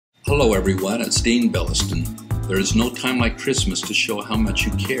Hello everyone, it's Dean Belliston. There is no time like Christmas to show how much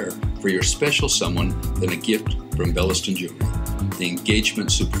you care for your special someone than a gift from Belliston Jewelry, the engagement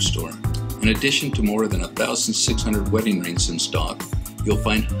superstore. In addition to more than 1,600 wedding rings in stock, you'll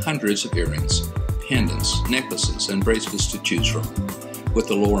find hundreds of earrings, pendants, necklaces, and bracelets to choose from. With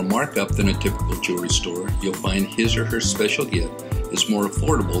a lower markup than a typical jewelry store, you'll find his or her special gift is more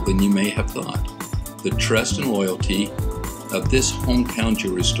affordable than you may have thought. The trust and loyalty of this hometown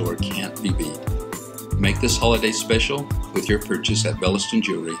jewelry store can't be beat. Make this holiday special with your purchase at Belliston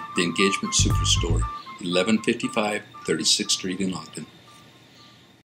Jewelry, the engagement superstore, 1155 36th Street in Ogden.